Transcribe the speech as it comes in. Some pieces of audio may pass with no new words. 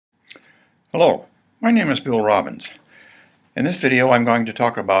Hello, my name is Bill Robbins. In this video I'm going to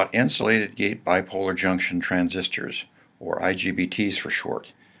talk about insulated gate bipolar junction transistors, or IGBTs for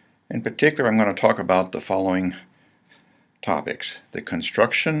short. In particular, I'm going to talk about the following topics: the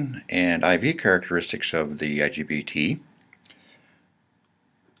construction and IV characteristics of the IGBT,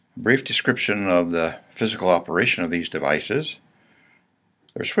 a brief description of the physical operation of these devices,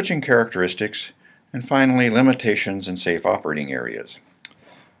 their switching characteristics, and finally limitations and safe operating areas.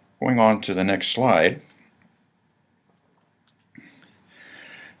 Going on to the next slide,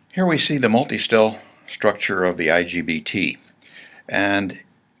 here we see the multi-cell structure of the IGBT, and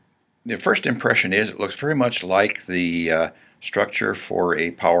the first impression is it looks very much like the structure for a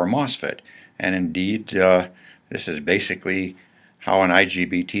power MOSFET, and indeed this is basically how an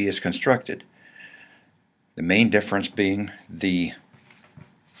IGBT is constructed. The main difference being the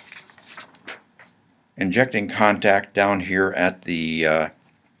injecting contact down here at the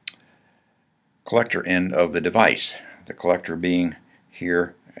collector end of the device. The collector being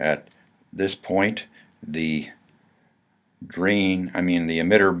here at this point, the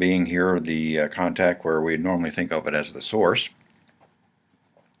emitter being here, the contact where we'd normally think of it as the source.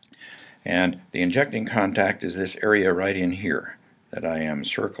 And the injecting contact is this area right in here that I am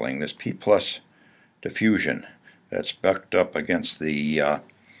circling, this P plus diffusion that's bucked up against the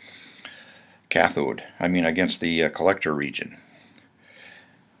against the collector region.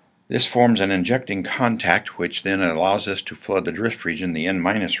 This forms an injecting contact, which then allows us to flood the drift region, the N-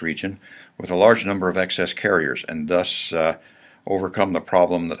 region, with a large number of excess carriers, and thus overcome the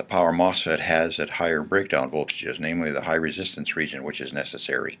problem that the power MOSFET has at higher breakdown voltages, namely the high resistance region, which is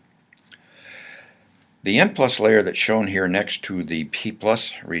necessary. The N+ layer that's shown here next to the P+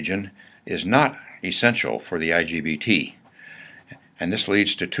 region is not essential for the IGBT, and this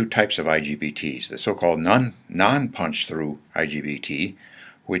leads to two types of IGBTs: the so-called non-punch-through IGBT,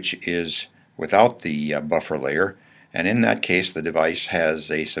 which is without the buffer layer, and in that case the device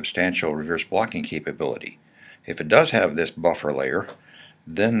has a substantial reverse blocking capability. If it does have this buffer layer,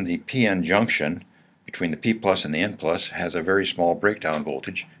 then the PN junction between the P+ and the N+ has a very small breakdown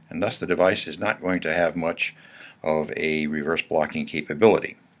voltage, and thus the device is not going to have much of a reverse blocking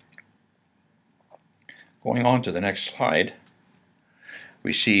capability. Going on to the next slide,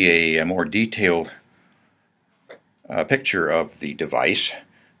 we see a more detailed picture of the device,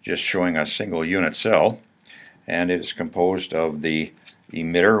 just showing a single unit cell, and it is composed of the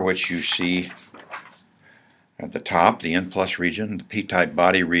emitter, which you see at the top, the N+ region, the P-type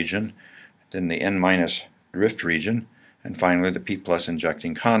body region, then the N- drift region, and finally the P+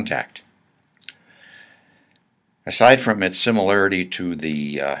 injecting contact. Aside from its similarity to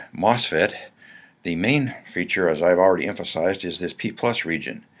the MOSFET, the main feature, as I've already emphasized, is this P+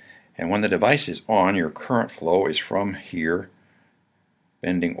 region. And when the device is on, your current flow is from here,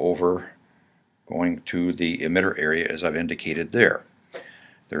 bending over, going to the emitter area as I've indicated there.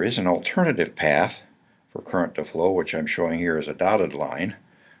 There is an alternative path for current to flow, which I'm showing here as a dotted line,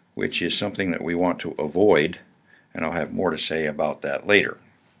 which is something that we want to avoid, and I'll have more to say about that later.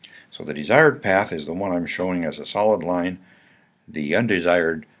 So the desired path is the one I'm showing as a solid line. The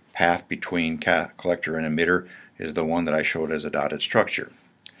undesired path between collector and emitter is the one that I showed as a dotted structure.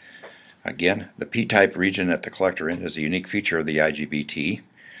 Again, the P-type region at the collector end is a unique feature of the IGBT.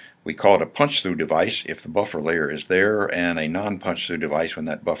 We call it a punch-through device if the buffer layer is there, and a non-punch-through device when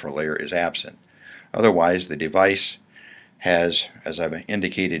that buffer layer is absent. Otherwise, the device has, as I've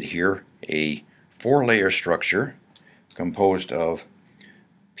indicated here, a four-layer structure composed of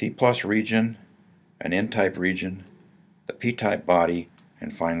P+ region, an N-type region, the P-type body,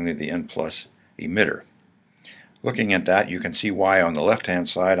 and finally the N+ emitter. Looking at that, you can see why on the left-hand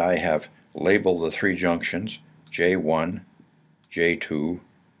side I have labeled the three junctions, J1, J2,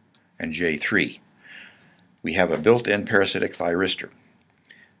 and J3. We have a built-in parasitic thyristor.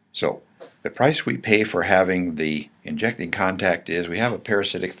 So the price we pay for having the injecting contact is we have a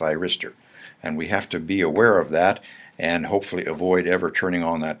parasitic thyristor, and we have to be aware of that and hopefully avoid ever turning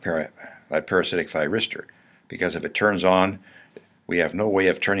on that parasitic thyristor, because if it turns on, we have no way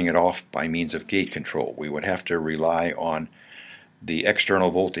of turning it off by means of gate control. We would have to rely on the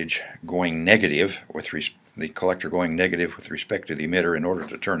external voltage going negative, with the collector going negative with respect to the emitter, in order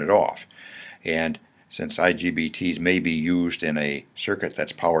to turn it off. And since IGBTs may be used in a circuit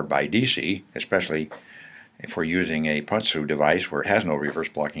that's powered by DC, especially if we're using a punch-through device where it has no reverse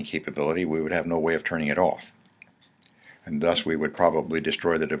blocking capability, we would have no way of turning it off. And thus we would probably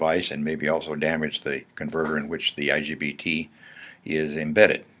destroy the device and maybe also damage the converter in which the IGBT is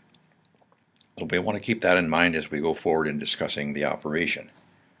embedded. So we want to keep that in mind as we go forward in discussing the operation.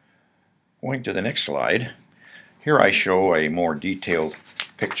 Going to the next slide, here I show a more detailed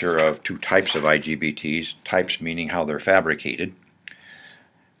picture of two types of IGBTs, types meaning how they're fabricated.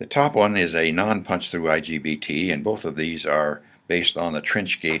 The top one is a non-punch-through IGBT, and both of these are based on the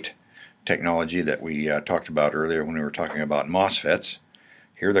trench gate technology that we talked about earlier when we were talking about MOSFETs.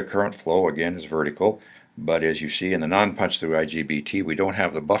 Here the current flow again is vertical, but as you see in the non-punch-through IGBT, we don't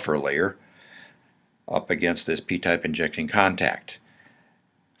have the buffer layer up against this p-type injecting contact.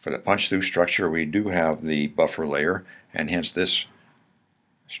 For the punch-through structure, we do have the buffer layer, and hence this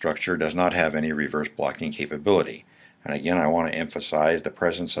structure does not have any reverse blocking capability. And again, I want to emphasize the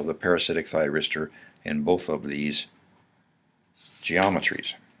presence of the parasitic thyristor in both of these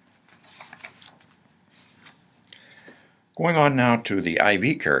geometries. Going on now to the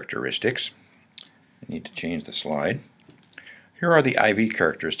IV characteristics. I need to change the slide. Here are the IV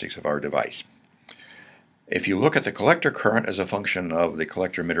characteristics of our device. If you look at the collector current as a function of the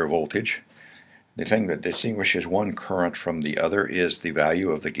collector emitter voltage, the thing that distinguishes one current from the other is the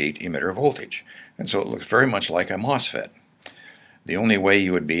value of the gate emitter voltage. And so it looks very much like a MOSFET. The only way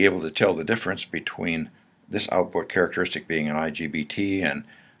you would be able to tell the difference between this output characteristic being an IGBT and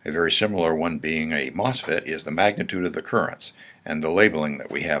a very similar one being a MOSFET is the magnitude of the currents and the labeling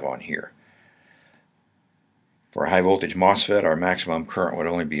that we have on here. For a high voltage MOSFET, our maximum current would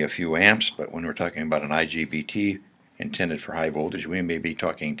only be a few amps, but when we're talking about an IGBT intended for high voltage, we may be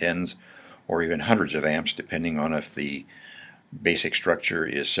talking tens or even hundreds of amps, depending on if the basic structure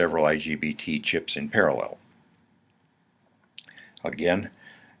is several IGBT chips in parallel. Again,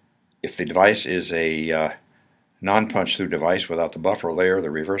 if the device is a non-punch-through device without the buffer layer, the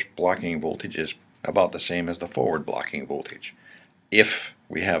reverse blocking voltage is about the same as the forward blocking voltage. If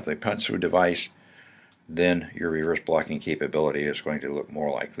we have the punch-through device, then your reverse blocking capability is going to look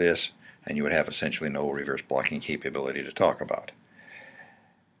more like this, and you would have essentially no reverse blocking capability to talk about.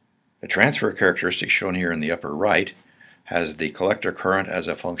 The transfer characteristic shown here in the upper right has the collector current as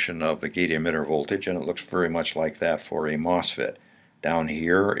a function of the gate emitter voltage, and it looks very much like that for a MOSFET. Down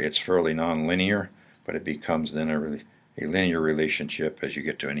here it's fairly nonlinear, but it becomes then a linear relationship as you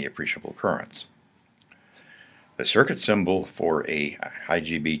get to any appreciable currents. The circuit symbol for a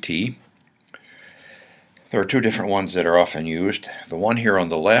IGBT, there are two different ones that are often used. The one here on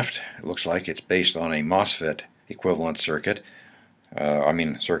the left, it looks like it's based on a MOSFET equivalent circuit,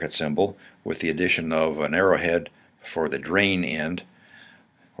 circuit symbol, with the addition of an arrowhead for the drain end,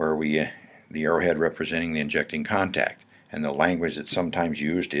 where the arrowhead representing the injecting contact. And the language that's sometimes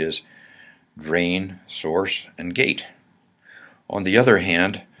used is drain, source, and gate. On the other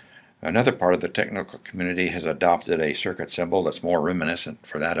hand, another part of the technical community has adopted a circuit symbol that's more reminiscent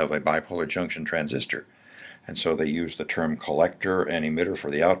for that of a bipolar junction transistor. And so they use the term collector and emitter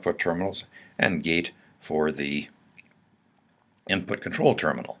for the output terminals and gate for the input control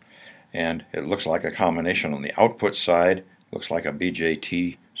terminal. And it looks like a combination. On the output side, looks like a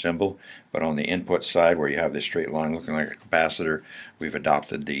BJT symbol, but on the input side, where you have this straight line looking like a capacitor, we've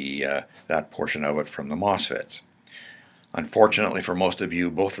adopted that portion of it from the MOSFETs. Unfortunately for most of you,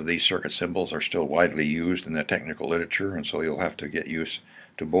 both of these circuit symbols are still widely used in the technical literature, and so you'll have to get used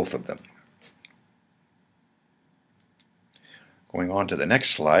to both of them. Going on to the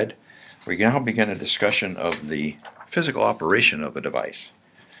next slide, we now begin a discussion of the physical operation of the device.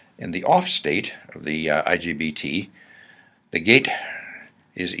 In the off state of the IGBT, the gate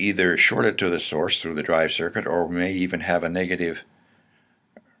is either shorted to the source through the drive circuit, or may even have a negative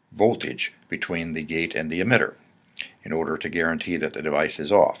voltage between the gate and the emitter in order to guarantee that the device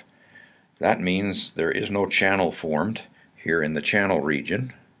is off. That means there is no channel formed here in the channel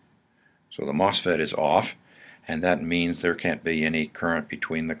region, so the MOSFET is off, and that means there can't be any current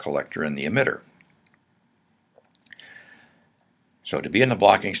between the collector and the emitter. So to be in the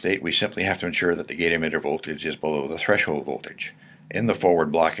blocking state, we simply have to ensure that the gate emitter voltage is below the threshold voltage. In the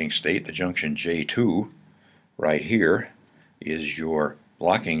forward blocking state, the junction J2 right here is your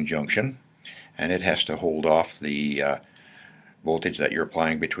blocking junction, and it has to hold off the voltage that you're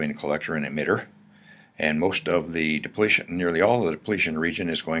applying between collector and emitter. And most of the depletion, nearly all of the depletion region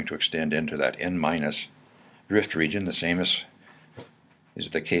is going to extend into that N- drift region, the same as is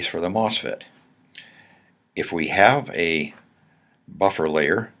the case for the MOSFET. If we have a buffer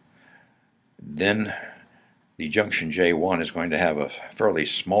layer, then the junction J1 is going to have a fairly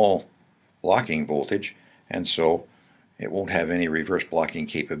small blocking voltage, and so it won't have any reverse blocking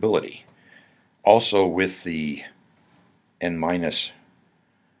capability. Also, with the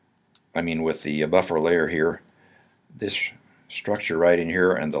with the buffer layer here, this structure right in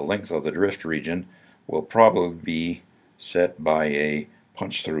here and the length of the drift region will probably be set by a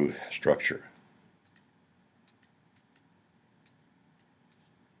punch-through structure.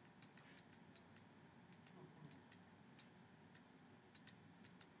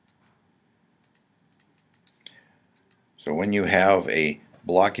 So when you have a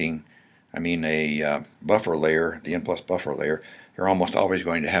buffer layer, the N+ buffer layer, you're almost always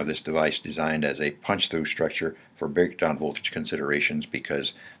going to have this device designed as a punch-through structure for breakdown voltage considerations,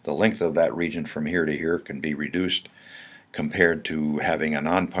 because the length of that region from here to here can be reduced compared to having a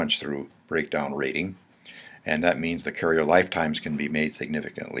non-punch-through breakdown rating, and that means the carrier lifetimes can be made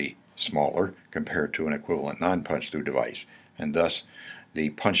significantly smaller compared to an equivalent non-punch-through device, and thus the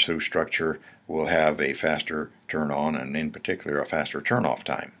punch-through structure will have a faster turn-on and in particular a faster turn-off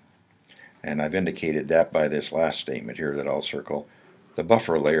time. And I've indicated that by this last statement here that I'll circle. The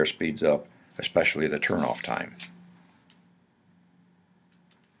buffer layer speeds up especially the turn-off time.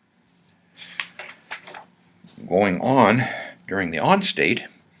 Going on, during the on state,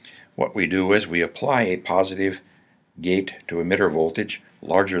 what we do is we apply a positive gate to emitter voltage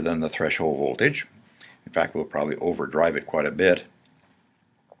larger than the threshold voltage. In fact, we'll probably overdrive it quite a bit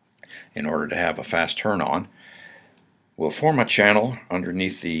in order to have a fast turn-on. We'll form a channel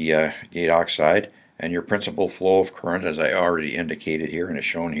underneath the gate oxide, and your principal flow of current, as I already indicated here and is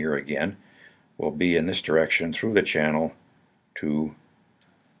shown here again, will be in this direction through the channel to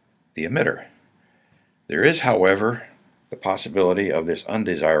the emitter. There is, however, the possibility of this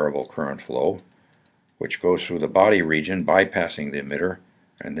undesirable current flow, which goes through the body region, bypassing the emitter,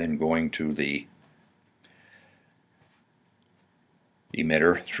 and then going to the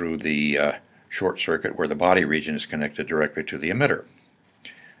emitter through the short circuit where the body region is connected directly to the emitter.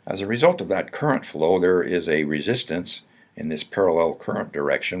 As a result of that current flow, there is a resistance in this parallel current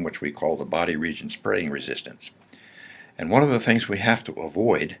direction, which we call the body region spreading resistance. And one of the things we have to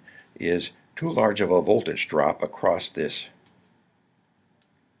avoid is too large of a voltage drop across this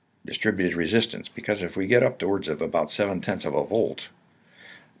distributed resistance, because if we get upwards of about 7/10 of a volt,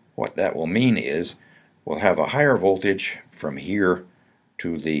 what that will mean is we'll have a higher voltage from here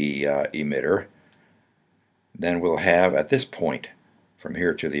to the emitter than we'll have at this point from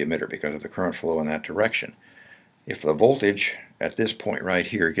here to the emitter, because of the current flow in that direction. If the voltage at this point right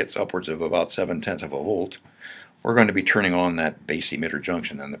here gets upwards of about 7/10 of a volt, we're going to be turning on that base emitter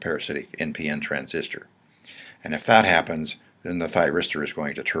junction and the parasitic NPN transistor. And if that happens, then the thyristor is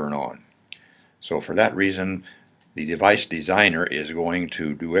going to turn on. So for that reason, the device designer is going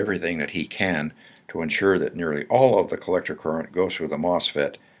to do everything that he can to ensure that nearly all of the collector current goes through the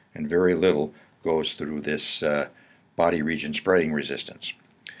MOSFET and very little goes through this body region spreading resistance.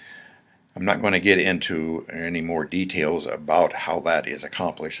 I'm not going to get into any more details about how that is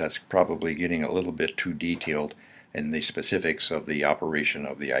accomplished. That's probably getting a little bit too detailed in the specifics of the operation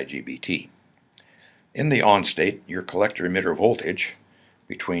of the IGBT. In the on state, your collector emitter voltage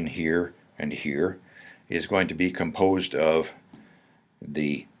between here and here is going to be composed of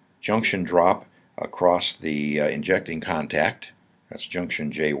the junction drop across the injecting contact, that's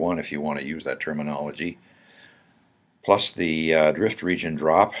junction J1 if you want to use that terminology, plus the drift region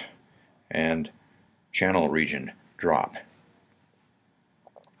drop and channel region drop.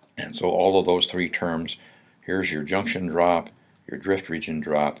 And so all of those three terms, here's your junction drop, your drift region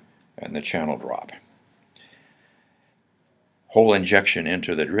drop, and the channel drop. Hole injection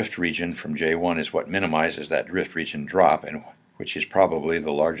into the drift region from J1 is what minimizes that drift region drop, and which is probably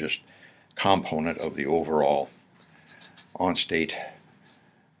the largest component of the overall on-state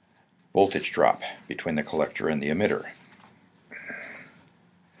voltage drop between the collector and the emitter.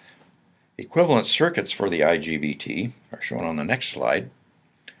 Equivalent circuits for the IGBT are shown on the next slide.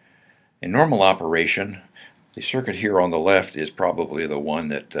 In normal operation, the circuit here on the left is probably the one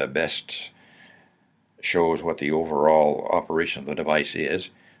that best shows what the overall operation of the device is.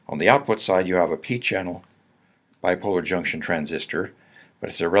 On the output side, you have a P-channel bipolar junction transistor, but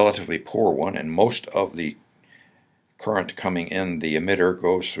it's a relatively poor one, and most of the current coming in the emitter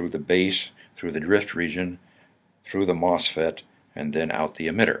goes through the base, through the drift region, through the MOSFET, and then out the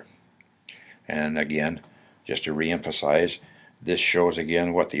emitter. And again, just to re-emphasize, this shows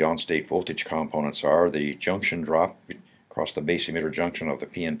again what the on-state voltage components are: the junction drop across the base emitter junction of the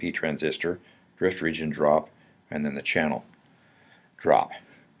PNP transistor, drift region drop, and then the channel drop.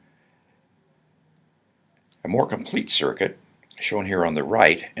 A more complete circuit, shown here on the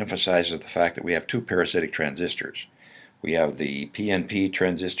right, emphasizes the fact that we have two parasitic transistors. We have the PNP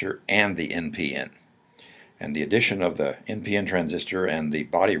transistor and the NPN. And the addition of the NPN transistor and the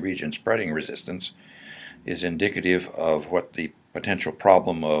body region spreading resistance is indicative of what the potential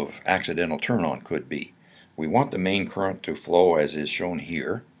problem of accidental turn-on could be. We want the main current to flow as is shown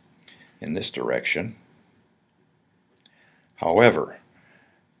here in this direction. However,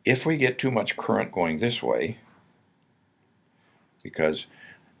 if we get too much current going this way, because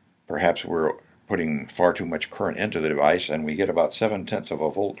perhaps we're putting far too much current into the device and we get about 7/10 of a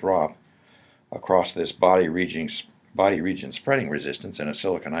volt drop across this body region body region spreading resistance in a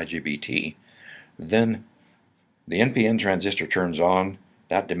silicon IGBT, then the NPN transistor turns on.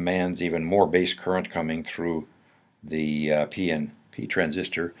 That demands even more base current coming through the PNP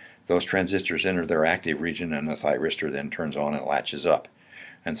transistor. Those transistors enter their active region, and the thyristor then turns on and latches up.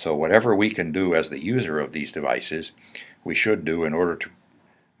 And so whatever we can do as the user of these devices, we should do in order to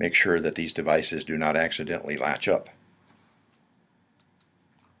make sure that these devices do not accidentally latch up.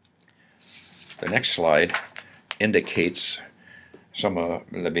 The next slide indicates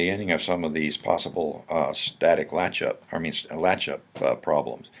the beginning of some of these possible static latch-up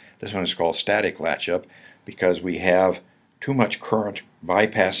problems. This one is called static latch-up because we have too much current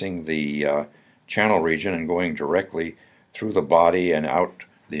bypassing the channel region and going directly through the body and out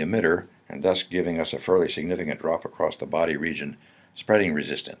the emitter, and thus giving us a fairly significant drop across the body region spreading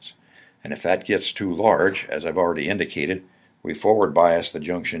resistance. And if that gets too large, as I've already indicated, we forward bias the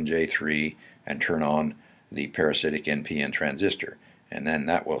junction J3 and turn on the parasitic NPN transistor, and then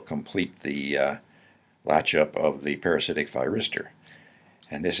that will complete the latch up of the parasitic thyristor.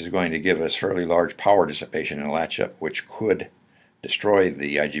 And this is going to give us fairly large power dissipation in a latch up, which could destroy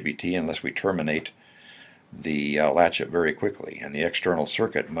the IGBT unless we terminate the latch up very quickly. And the external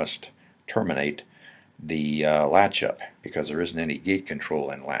circuit must terminate the latch up because there isn't any gate control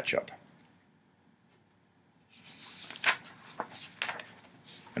in latch up.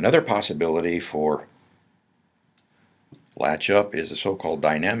 Another possibility for latch-up is a so-called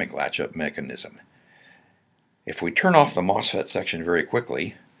dynamic latch-up mechanism. If we turn off the MOSFET section very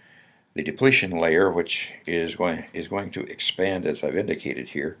quickly, the depletion layer, which is going to expand, as I've indicated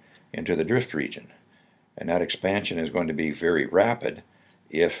here, into the drift region. And that expansion is going to be very rapid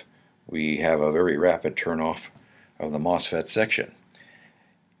if we have a very rapid turn-off of the MOSFET section.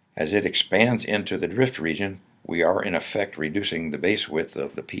 As it expands into the drift region, we are in effect reducing the base width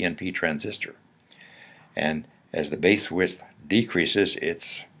of the PNP transistor. And as the base width decreases,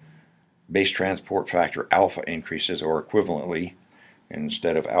 its base transport factor alpha increases, or equivalently,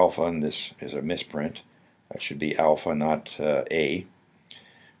 instead of alpha, and this is a misprint, that should be alpha, not A.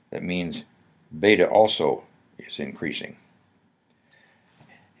 That means beta also is increasing.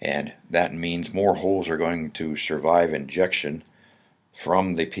 And that means more holes are going to survive injection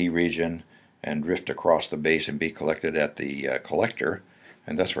from the P region and drift across the base and be collected at the collector,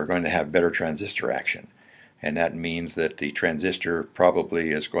 and thus we're going to have better transistor action. And that means that the transistor probably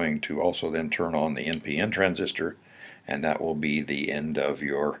is going to also then turn on the NPN transistor, and that will be the end of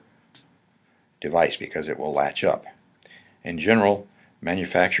your device because it will latch up. In general,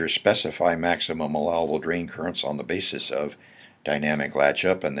 manufacturers specify maximum allowable drain currents on the basis of dynamic latch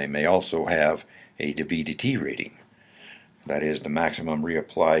up, and they may also have a VDT rating. That is the maximum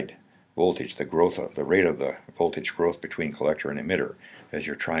reapplied voltage, the rate of the voltage growth between collector and emitter as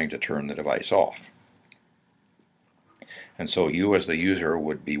you're trying to turn the device off. And so you as the user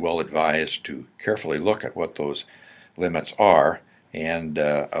would be well advised to carefully look at what those limits are and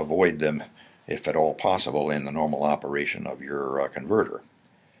avoid them if at all possible in the normal operation of your converter.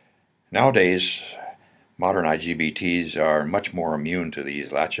 Nowadays, modern IGBTs are much more immune to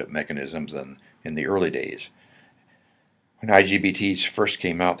these latch-up mechanisms than in the early days. When IGBTs first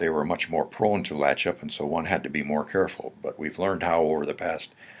came out, they were much more prone to latch up, and so one had to be more careful. But we've learned how over the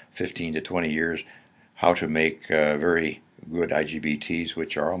past 15 to 20 years how to make very good IGBTs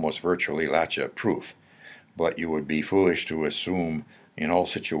which are almost virtually latch up proof. But you would be foolish to assume in all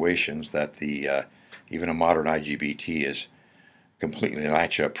situations that even a modern IGBT is completely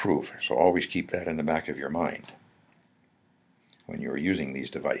latch up proof. So always keep that in the back of your mind when you're using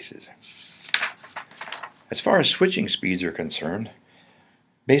these devices. As far as switching speeds are concerned,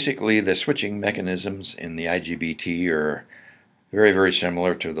 basically the switching mechanisms in the IGBT are very, very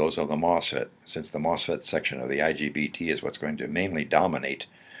similar to those of the MOSFET, since the MOSFET section of the IGBT is what's going to mainly dominate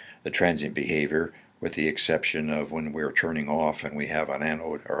the transient behavior, with the exception of when we're turning off and we have an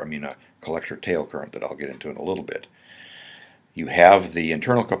anode, or a collector tail current that I'll get into in a little bit. You have the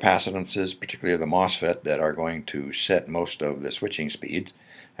internal capacitances, particularly of the MOSFET, that are going to set most of the switching speeds,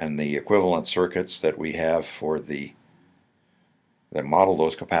 and the equivalent circuits that we have that model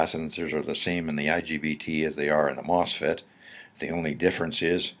those capacitances are the same in the IGBT as they are in the MOSFET. The only difference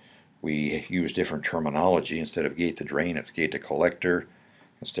is we use different terminology. Instead of gate to drain, it's gate to collector.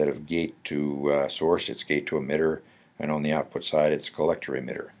 Instead of gate to source, it's gate to emitter. And on the output side, it's collector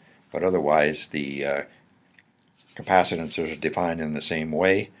emitter. But otherwise, the capacitances are defined in the same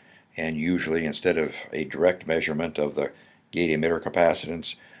way. And usually, instead of a direct measurement of the gate emitter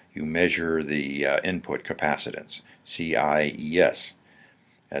capacitance, you measure the input capacitance, CIES,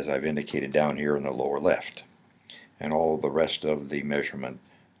 as I've indicated down here in the lower left. And all the rest of the measurement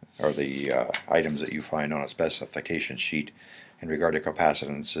or the items that you find on a specification sheet in regard to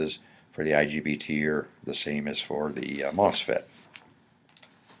capacitances for the IGBT are the same as for the MOSFET.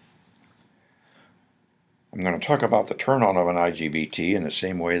 I'm going to talk about the turn on of an IGBT in the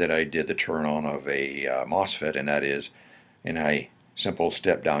same way that I did the turn on of a MOSFET, and that is in a simple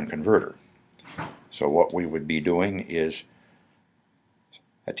step down converter. So what we would be doing is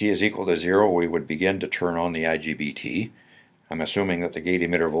at t is equal to 0 we would begin to turn on the IGBT. I'm assuming that the gate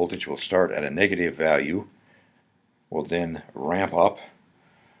emitter voltage will start at a negative value, will then ramp up,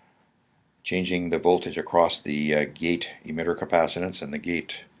 changing the voltage across the gate emitter capacitance and the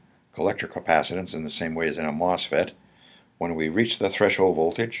gate collector capacitance in the same way as in a MOSFET. When we reach the threshold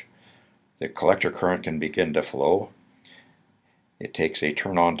voltage, the collector current can begin to flow. It takes a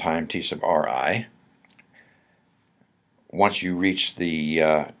turn on time t sub Ri. Once you reach the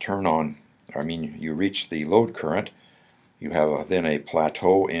you reach the load current, you have then a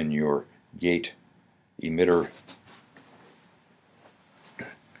plateau in your gate emitter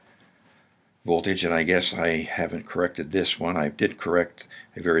voltage, and I guess I haven't corrected this one. I did correct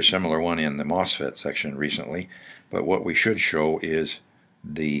a very similar one in the MOSFET section recently, but what we should show is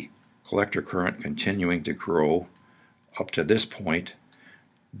the collector current continuing to grow up to this point,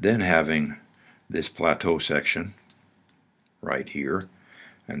 then having this plateau section right here,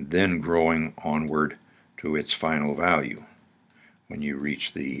 and then growing onward to its final value when you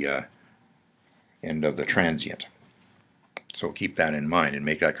reach the end of the transient. So keep that in mind and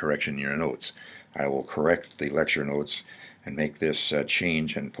make that correction in your notes. I will correct the lecture notes and make this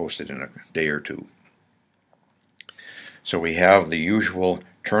change and post it in a day or two. So we have the usual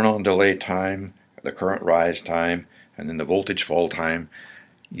turn on delay time, the current rise time, and then the voltage fall time.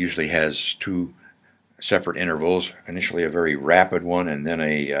 Usually has two separate intervals, initially a very rapid one and then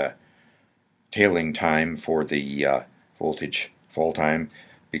a tailing time for the voltage fall time,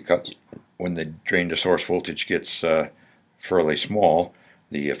 because when the drain to source voltage gets fairly small,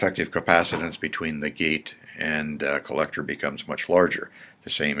 the effective capacitance between the gate and collector becomes much larger, the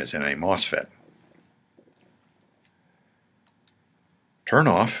same as in a MOSFET. Turn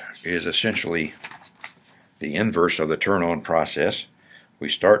off is essentially the inverse of the turn on process. We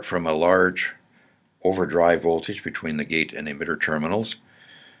start from a large overdrive voltage between the gate and emitter terminals.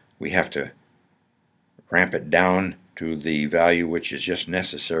 We have to ramp it down to the value which is just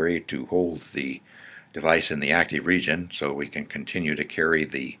necessary to hold the device in the active region so we can continue to carry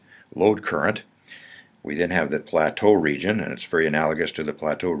the load current. We then have the plateau region, and it's very analogous to the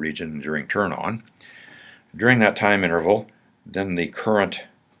plateau region during turn on. During that time interval, then the current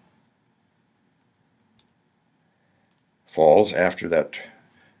falls after that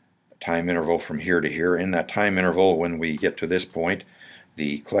time interval from here to here. In that time interval, when we get to this point,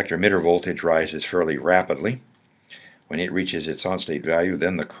 the collector emitter voltage rises fairly rapidly. When it reaches its on-state value,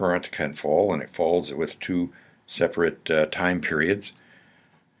 then the current can fall, and it falls with two separate time periods,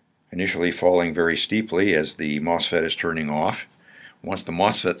 initially falling very steeply as the MOSFET is turning off. Once the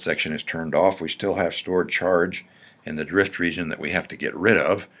MOSFET section is turned off, we still have stored charge in the drift region that we have to get rid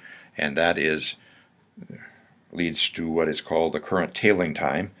of, and that leads to what is called the current tailing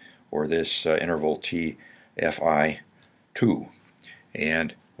time, or this interval TFI2.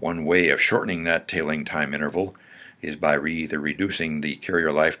 And one way of shortening that tailing time interval is by either reducing the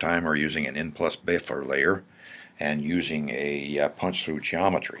carrier lifetime or using an N plus buffer layer and using a punch-through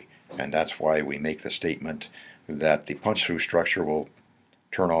geometry. And that's why we make the statement that the punch-through structure will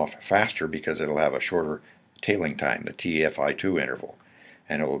turn off faster, because it'll have a shorter tailing time, the TFI2 interval.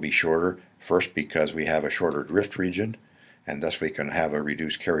 And it will be shorter, first because we have a shorter drift region, and thus we can have a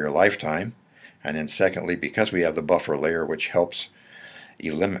reduced carrier lifetime, and then secondly because we have the buffer layer which helps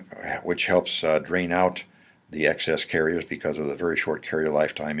drain out the excess carriers because of the very short carrier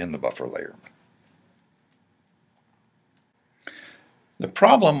lifetime in the buffer layer. The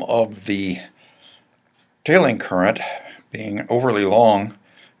problem of the tailing current being overly long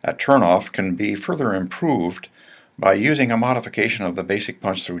at turnoff can be further improved by using a modification of the basic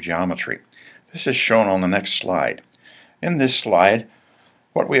punch-through geometry. This is shown on the next slide. In this slide,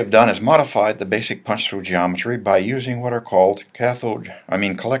 what we have done is modified the basic punch-through geometry by using what are called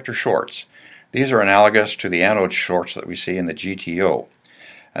collector shorts. These are analogous to the anode shorts that we see in the GTO.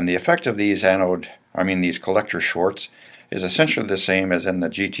 And the effect of these collector shorts is essentially the same as in the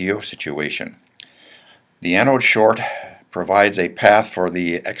GTO situation. The anode short provides a path for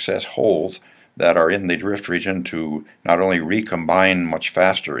the excess holes that are in the drift region to not only recombine much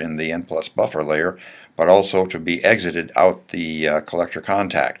faster in the N plus buffer layer, but also to be exited out the collector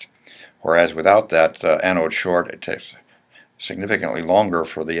contact. Whereas without that anode short, it takes significantly longer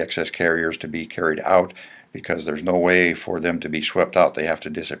for the excess carriers to be carried out because there's no way for them to be swept out. They have to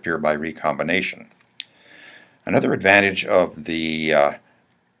disappear by recombination. Another advantage of the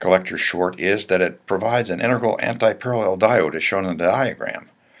collector short is that it provides an integral anti-parallel diode as shown in the diagram.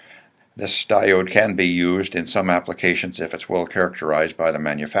 This diode can be used in some applications if it's well characterized by the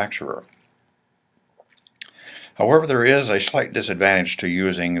manufacturer. However, there is a slight disadvantage to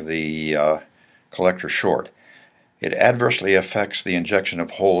using the collector short. It adversely affects the injection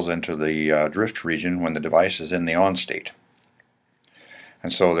of holes into the drift region when the device is in the on state.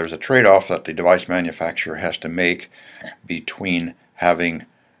 And so there's a trade-off that the device manufacturer has to make between having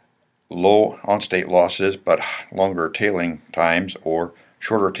low on-state losses but longer tailing times, or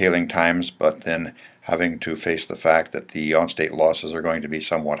shorter tailing times but then having to face the fact that the on-state losses are going to be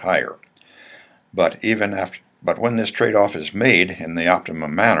somewhat higher. But when this trade-off is made in the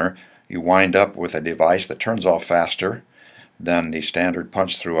optimum manner, you wind up with a device that turns off faster than the standard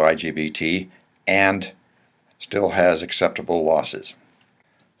punch-through IGBT and still has acceptable losses.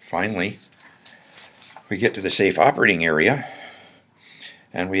 Finally, we get to the safe operating area,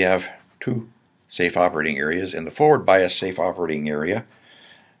 and we have two safe operating areas. In the forward bias safe operating area,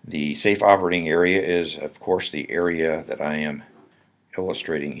 the safe operating area is, of course, the area that I am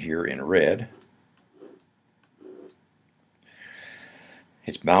illustrating here in red.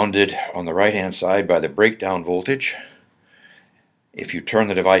 It's bounded on the right-hand side by the breakdown voltage. If you turn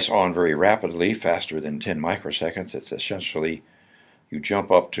the device on very rapidly, faster than 10 microseconds, it's essentially you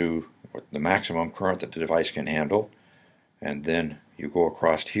jump up to the maximum current that the device can handle, and then you go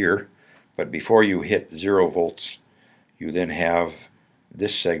across here. But before you hit 0 volts, you then have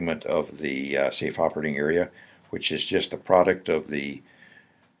this segment of the safe operating area, which is just the product of the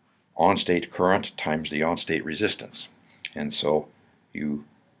on-state current times the on-state resistance. And so you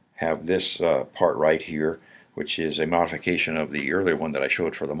have this part right here, which is a modification of the earlier one that I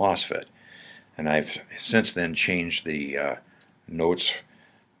showed for the MOSFET. And I've since then changed the notes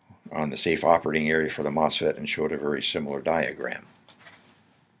on the safe operating area for the MOSFET and showed a very similar diagram.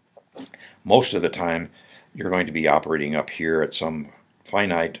 Most of the time you're going to be operating up here at some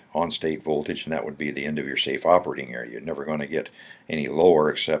finite on-state voltage, and that would be the end of your safe operating area. You're never going to get any lower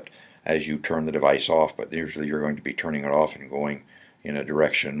except as you turn the device off, but usually you're going to be turning it off and going in a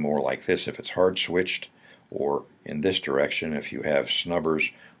direction more like this if it's hard switched, or in this direction if you have snubbers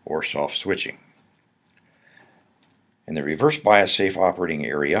or soft switching. In the reverse bias safe operating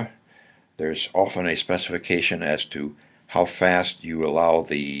area, there's often a specification as to how fast you allow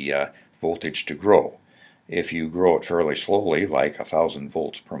the voltage to grow. If you grow it fairly slowly, like 1,000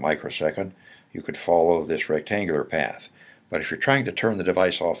 volts per microsecond, you could follow this rectangular path. But if you're trying to turn the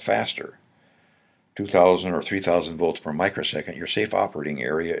device off faster, 2,000 or 3,000 volts per microsecond, your safe operating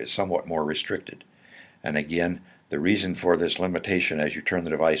area is somewhat more restricted. And again, the reason for this limitation as you turn the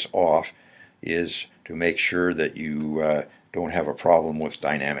device off is to make sure that you don't have a problem with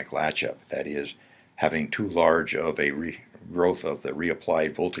dynamic latch-up. That is, having too large of a growth of the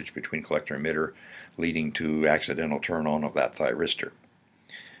reapplied voltage between collector and emitter, leading to accidental turn-on of that thyristor.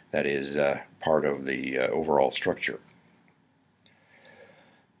 That is part of the overall structure.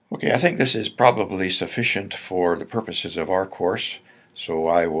 Okay, I think this is probably sufficient for the purposes of our course, so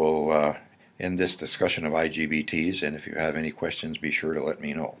I will end this discussion of IGBTs, and if you have any questions, be sure to let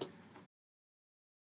me know.